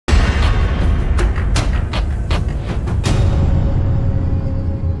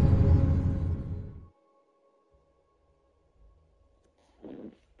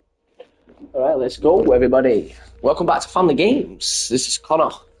Alright, let's go, everybody. Welcome back to Family Games. This is Connor.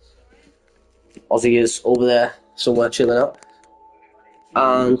 Ozzy is over there somewhere chilling out.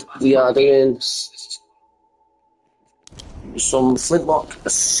 And we are doing some Flintlock, the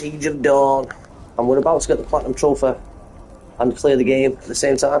Siege of Dawn. And we're about to get the Platinum Trophy and clear the game at the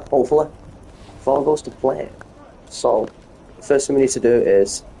same time, hopefully, before it goes to play. So, the first thing we need to do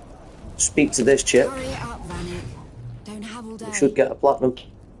is speak to this chick. Hurry up, Vanek. Don't have all day. We should get a Platinum.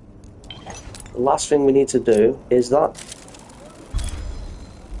 The last thing we need to do is that.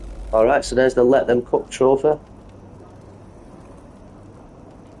 Alright, so there's the Let Them Cook trophy.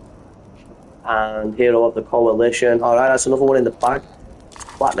 And Hero of the Coalition. Alright, that's another one in the bag.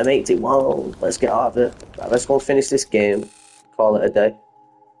 Platinum 81. Let's get out of it. Right, let's go and finish this game. Call it a day.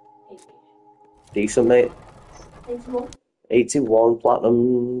 Decent, mate. 81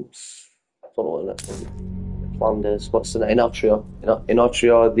 Platinums. I don't know what the next one. Flanders. What's the name? Inotrio.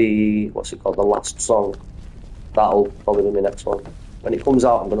 Inotrio, the. What's it called? The last song. That'll probably be my next one. When it comes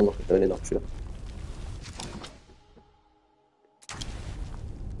out, I'm going to look at doing Inotrio.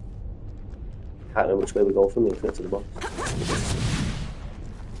 Can't know which way we go from here to get to the box.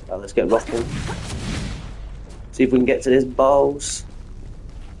 Right, let's get rocking. See if we can get to this boss.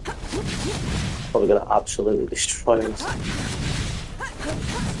 Probably going to absolutely destroy us.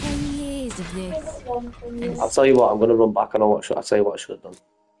 10 years of this. I'll tell you what, I'm going to run back. I'll tell you what I should have done.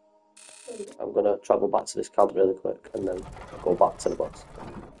 I'm going to travel back to this camp really quick and then go back to the boss.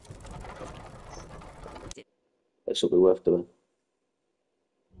 This will be worth doing.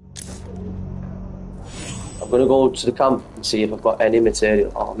 I'm going to go to the camp and see if I've got any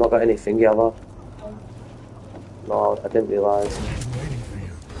material. Oh, I've not got anything yet, have I? No, I didn't realise.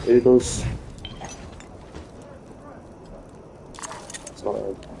 Who does? That's not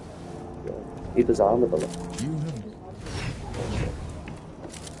him. Yeah. He does armour, doesn't he?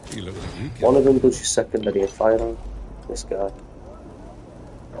 One of them does your secondary and firearm. This guy.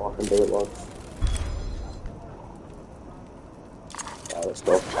 Oh, I can do it once. Right, let's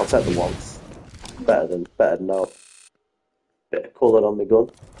go. I'll take the once. Better than now. Bit of colour on my gun.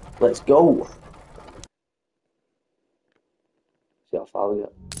 Let's go! See how far we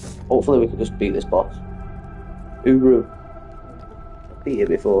get. Hopefully we can just beat this boss. Uru. I've beat it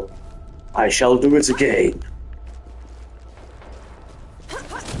before. I shall do it again.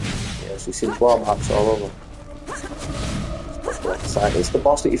 Yes, we see the claw marks all over. It's the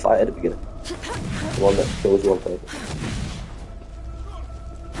boss that you fight at the beginning. The one that kills you on purpose.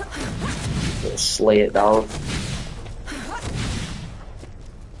 Slay it down.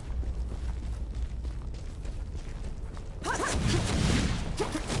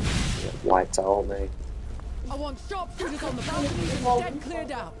 Wiped out, mate. I want sharpshooters on the balcony. Dead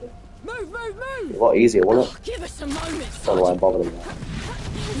cleared out. Move, move, move! A lot easier, wouldn't it? Give us a moment. Don't know why I'm bothering that.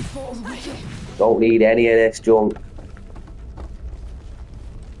 Don't need any of this junk.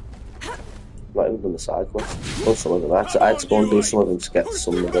 Not even done the side quest. Done some of them. I had to go and do some of them to get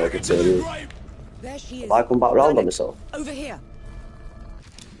some of the materials. There she is. Have I come back round on myself? Over here.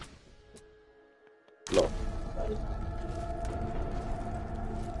 No.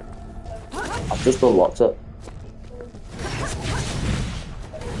 I've just unlocked it.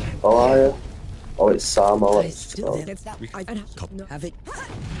 Oh, are you? Oh, it's Sam. Oh, it's Have it.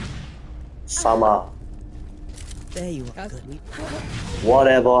 Sama. There you are.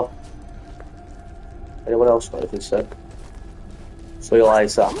 Whatever. Anyone else got anything to say? So you like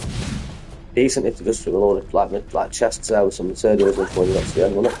that? Decent if they just threw a load of like chests there with some materials and when you got to the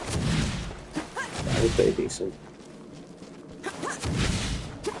end, wasn't it? That was pretty decent.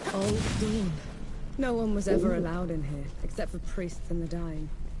 Old Dawn. No one was ever allowed in here, except for priests and the dying.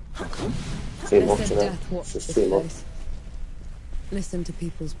 How come? Too much, They said you know. death watched It's just this too much. place. Listened to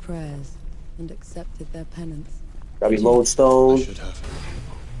people's prayers and accepted their penance. Grab your lodestone.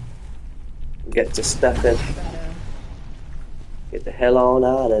 Get to stepping. Get the hell on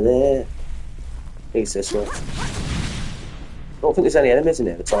out of there. Peace this way. Don't think there's any enemies in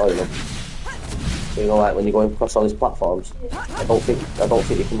here at all, you know. So, you know, like when you're going across all these platforms, I don't think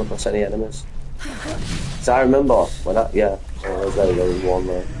you come across any enemies. So I remember when I was there was one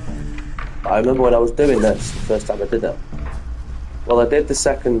there. But I remember when I was doing this the first time I did it. Well, I did the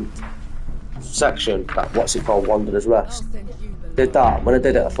second section, that what's it called, Wanderer's Rest. Did that. When I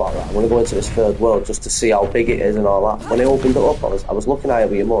did it, I thought, right, I'm going to go into this third world just to see how big it is and all that. When I opened it up, I was looking at it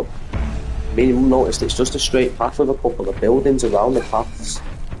with your mum. Me and your mum noticed it's just a straight path with a couple of buildings around the paths.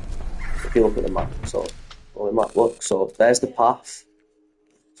 If you look at the map, so look, so there's the path.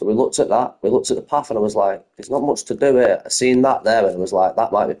 So we looked at that, we looked at the path and I was like, there's not much to do here. I seen that there and I was like,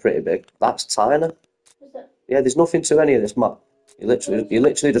 that might be pretty big. That's tiny. Yeah, there's nothing to any of this map. You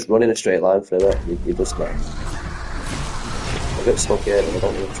literally just run in a straight line through it. You just like a bit stuck here, and I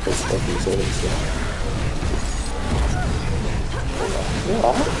don't know what's supposed to be doing it.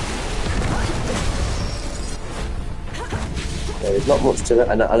 Yeah, there's not much to it,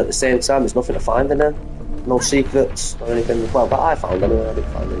 and at the same time, there's nothing to find in there. No secrets or anything. Well, that I found anyway. I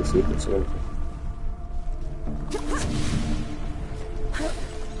didn't find any secrets or anything.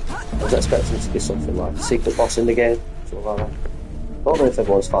 I was expecting to be something like a secret boss in the game, something like that. I don't know if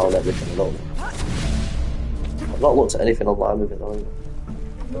everyone's found everything. I don't know. I've not looked at anything online with it though.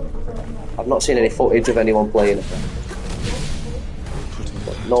 I've not seen any footage of anyone playing it.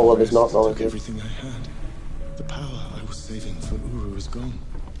 But no, well, there's not. No, everything I had. The power I was saving for Uru is gone.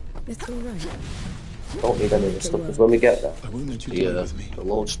 It's all right. Don't need any of this stuff because when we get there, I won't let you die with me.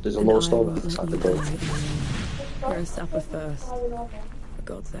 there's a load store inside the building. For a supper first. For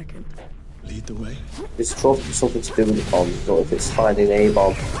God's second. Lead the way. This trophy is something to do with the bomb. I don't know if it's finding a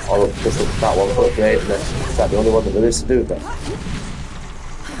bomb or just that one for upgrading it. Is that the only one that there is to do with that?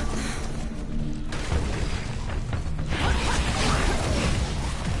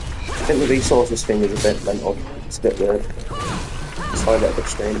 I think the resources thing is a bit mental. It's a bit weird. It's find it a bit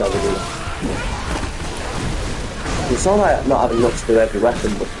strange how we do that. It's not like not having enough to do every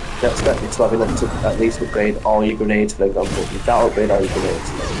weapon, but they expect you to have enough to at least upgrade all your grenades, for example. You can't upgrade all your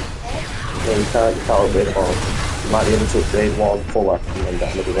grenades. No, you can't upgrade them all. You might be able to upgrade one fuller and then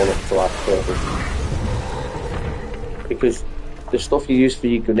get another one up to like perfect. Because the stuff you use for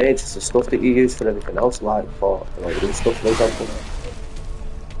your grenades is the stuff that you use for everything else, like for blue stuff, for example.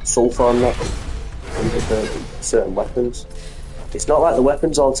 Sulfur and that, for certain weapons. It's not like the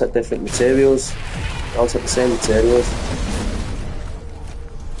weapons all take different materials, they all take the same materials.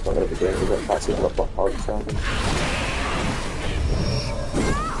 It's not going to be great, is it? That's even a black powder charging.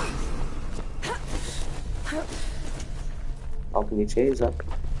 How can you change that?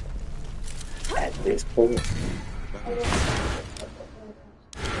 At this point.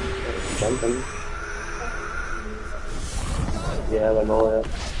 Jumping. Yeah, I know it.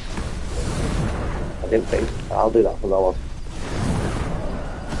 I didn't think. I'll do that from now on.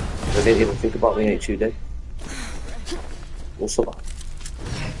 I didn't even think about the HUD. What's up?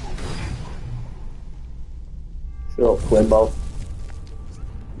 Shut up, Quimbo.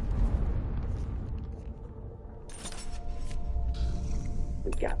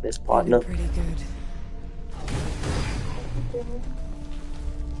 We got this, partner. Pretty good.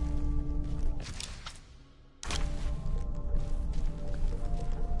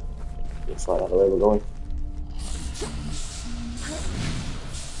 Looks like that's the way we're going.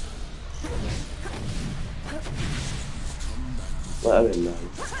 Let her in, man.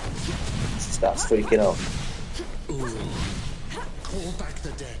 She starts freaking out. Uru, call back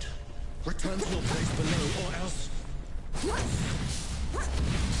the dead. Return to your place below, or else.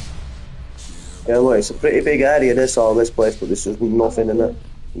 Yeah, well, it's a pretty big area, this place, but there's just nothing in it.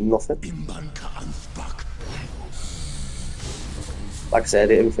 Nothing. Like I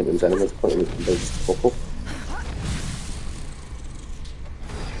said, I didn't think there was enemies, but there's just a couple.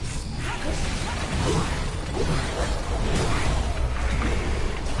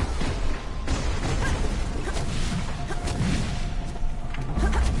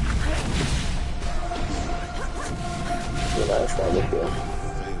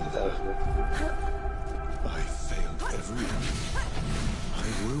 I failed everyone. I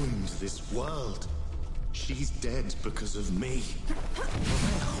ruined this world. She's dead because of me. I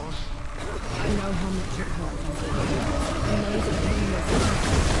know how much it hurts. I know the pain is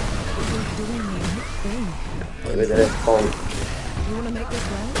you're doing the right thing. Maybe there is point. You want to make this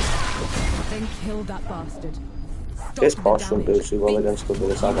right? Then kill that bastard. Stop This the boss shouldn't do damage. too well against us with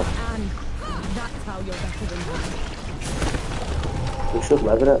this ammo. And that's how you're better than me. We should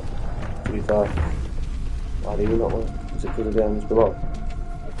level it, to be fair. Why do you not want it? Is it because of the enemies below?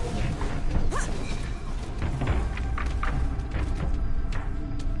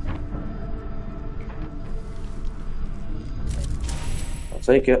 I'll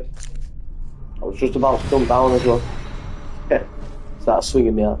take it. I was just about to come down as well. Start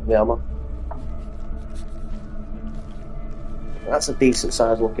swinging me hammer. That's a decent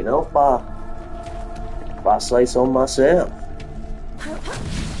sized looking health bar. If I say so myself.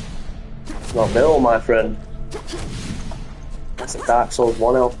 It's not middle, my friend. That's a Dark Souls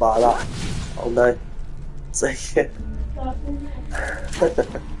 1 health bar, that. All day. Take it.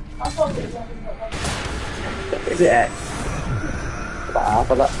 Is it X? About half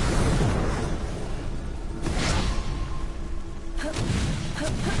of that.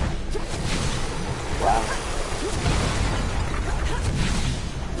 Wow.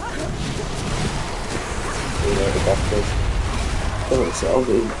 You know the best is. themselves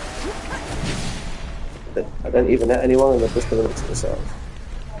even. I didn't even hit anyone and they're just doing it to themselves.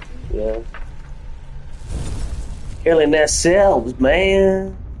 Yeah. Killing themselves,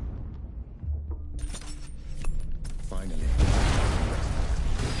 man. Finally.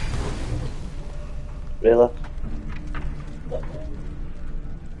 Really?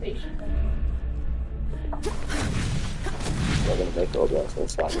 I'm gonna make all that, so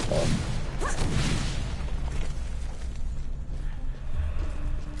slap it down.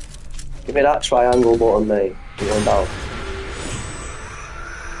 Give me that triangle button, mate. You're going down.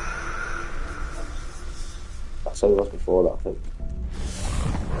 That's how it was before that, I think.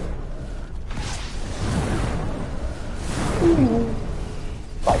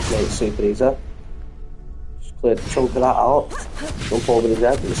 Right, mate, super easy. Just cleared a chunk of that out. Jump over his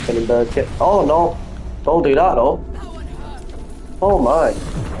head with a spinning bird kick. Oh no! Don't do that though. Oh my.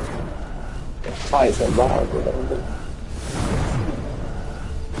 Tight and right.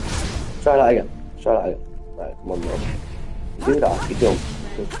 Try that again. Try that again. Right, come on, bro. Do that. You jump.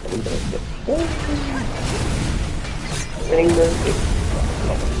 Spinning bird kick. Spinning bird kick.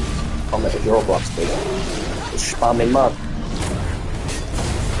 Come at your blast, dude. Just spamming, man.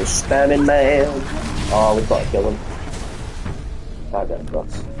 Just spamming, man. Oh, we've got to kill him. Can't get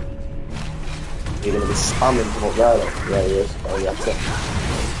across. You're going to be spamming from up there, though. Yeah, he is. Oh, yeah, that's it.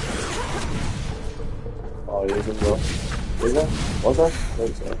 Oh, he is as well. Is there? Was there? I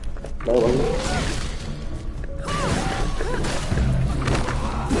think so. No, wasn't it?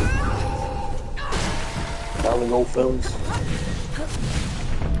 Down in all films.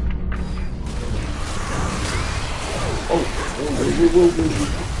 Oh,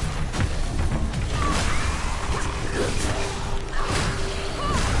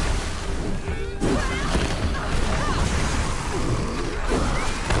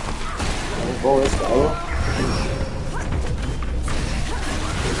 oh, this guy.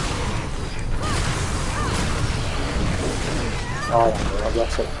 Oh, yeah,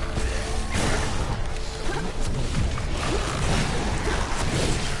 that's it.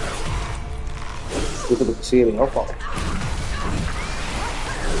 Look at the ceiling, how far?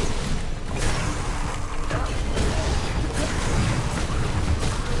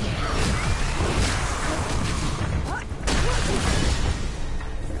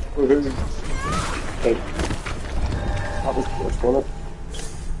 Okay. That was close, wasn't it?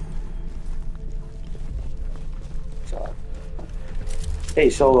 So, hey,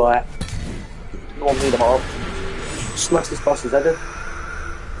 so, you want me them all? Smash this boss's head in.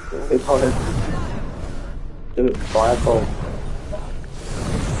 Big hard. Do it blindfold.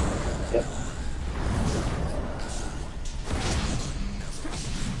 Yep.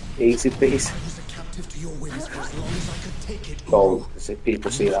 Easy piece. Don't, if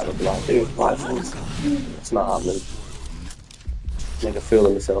people see that, they'll be like, dude, blindfold. It's not happening. Make a fool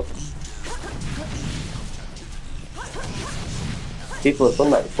of myself. People have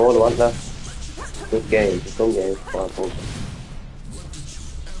done that before, though, haven't they? Good games, they've done games with blindfold.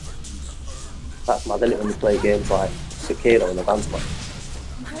 That's mad, isn't it, when you play games like Cicado and Advance Mode?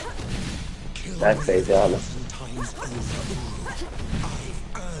 They're crazy, aren't they?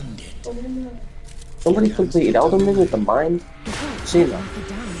 Somebody completed Elden Ring with the mind. Seen that?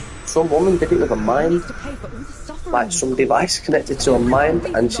 Some woman did it with a mind. Like some device connected to her mind,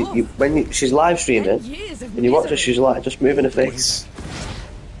 and she's live streaming, and you watch her, she's like just moving her face.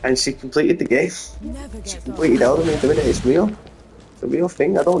 And she completed the game. She completed Elden Ring doing it, it's real. It's a real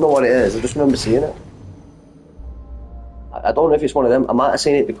thing. I don't know what it is, I just remember seeing it. I don't know if it's one of them. I might have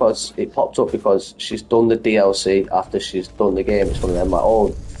seen it because it popped up because she's done the DLC after she's done the game. It's one of them like, oh,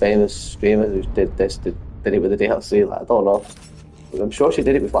 famous streamer who did this, did it with the DLC. Like, I don't know. But I'm sure she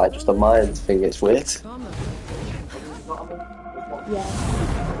did it with like just a mind thing. It's weird. Yeah.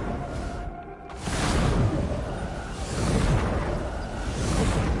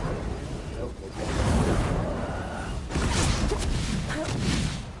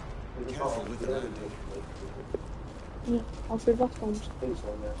 Yeah, I'll see that one. I think so,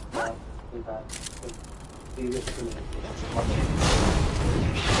 yeah.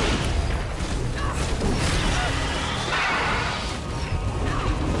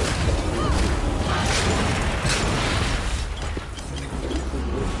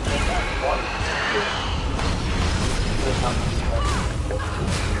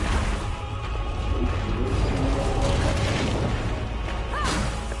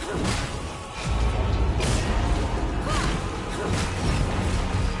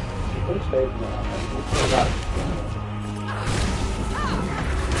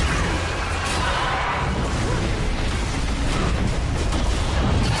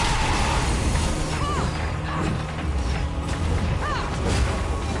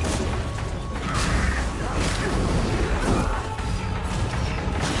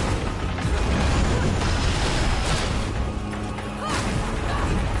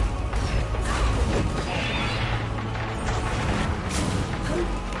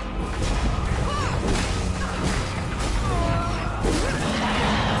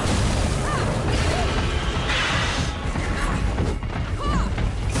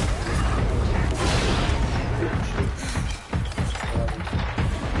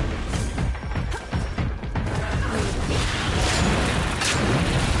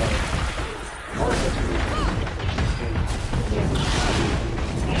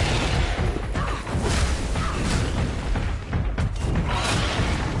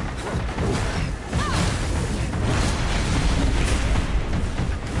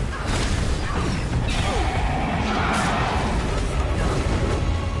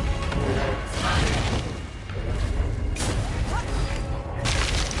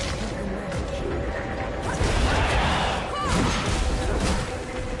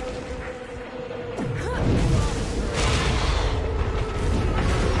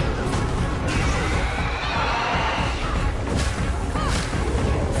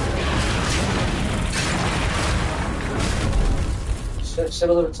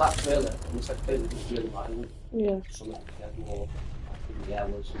 similar attacks really, and the second phase is just really violent. Yeah. Some of them get more active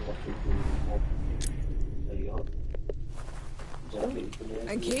yellows and what people more. There you go.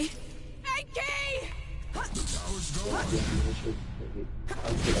 Enki? Enki! The tower's gone.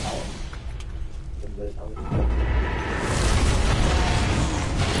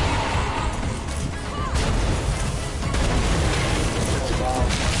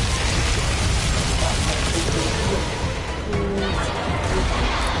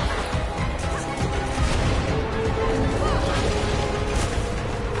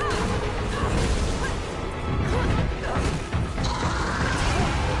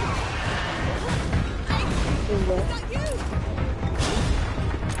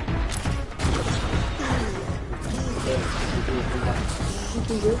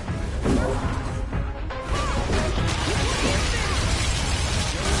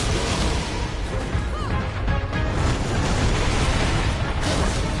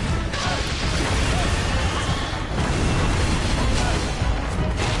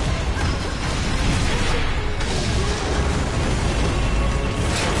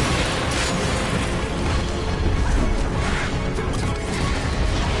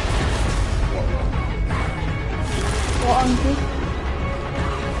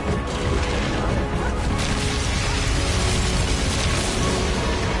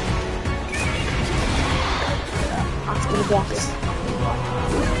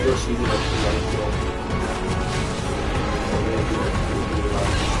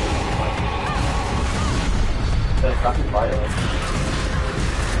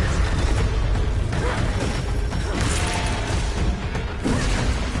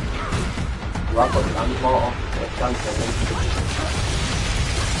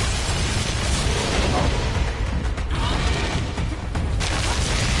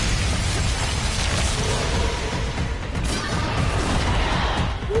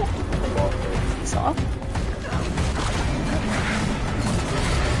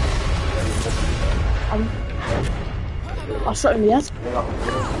 Yes. I shot him in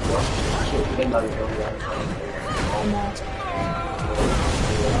the head.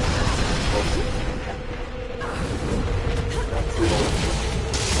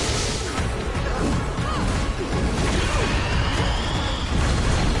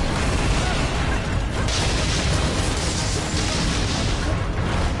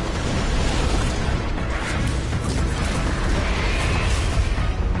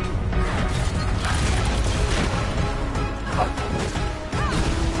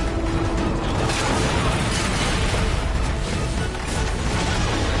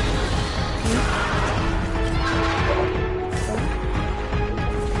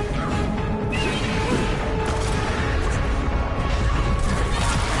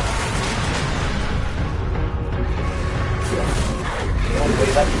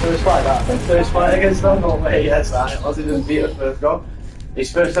 First fight against them? No way, yes, I didn't beat the first go.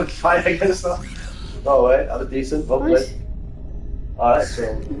 His first ever fight against them? No way, that was decent, lovely. Nice. Alright,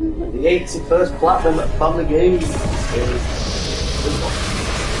 so the 81st platinum at Family Games is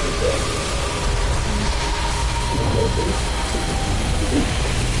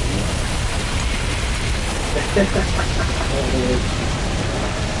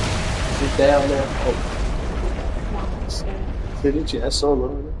She's down there. Didn't you? I saw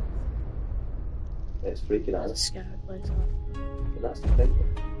him. It's freaking out. But that's the thing.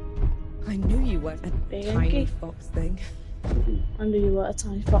 I knew you weren't a Big tiny Enki. fox thing. I knew you were a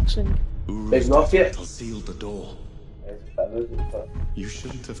tiny fox thing. There's not yet. I'll seal the door. You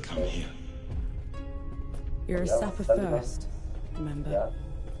shouldn't have come here. You're a sapper first, remember? Yeah.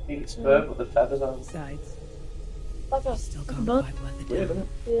 It's fur, but the feathers on. Besides, Feathers. still can't Bud. quite weather Weird, down. isn't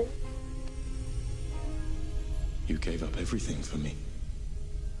it? Yeah. You gave up everything for me.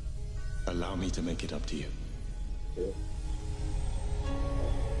 Allow me to make it up to you.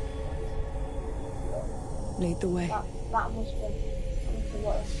 Lead the way. That must be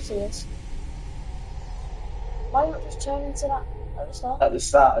what it is. Why not just turn into that at the start? At the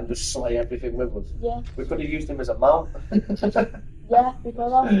start and just slay everything with us. Yeah. We could have used him as a mount. Yeah, we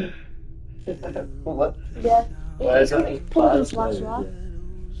could have. What? Yeah. Where is it? He pulled his last right.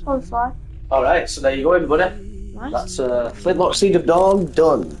 On fly. Alright, so there you go, everybody. Nice. That's Flintlock Siege of Dawn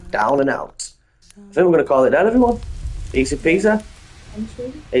done. Down and out. I think we're going to call it down, everyone. Easy peasy.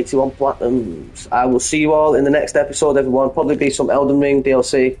 81 platinums. I will see you all in the next episode, everyone. Probably be some Elden Ring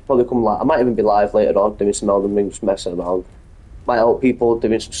DLC. Probably come live. I might even be live later on doing some Elden Ring, just messing around. Might help people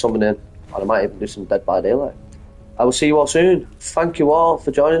doing some summoning, and I might even do some Dead by Daylight. I will see you all soon. Thank you all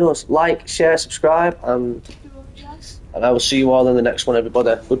for joining us. Like, share, subscribe, and I will see you all in the next one,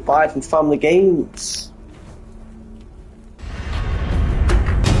 everybody. Goodbye from Family Games.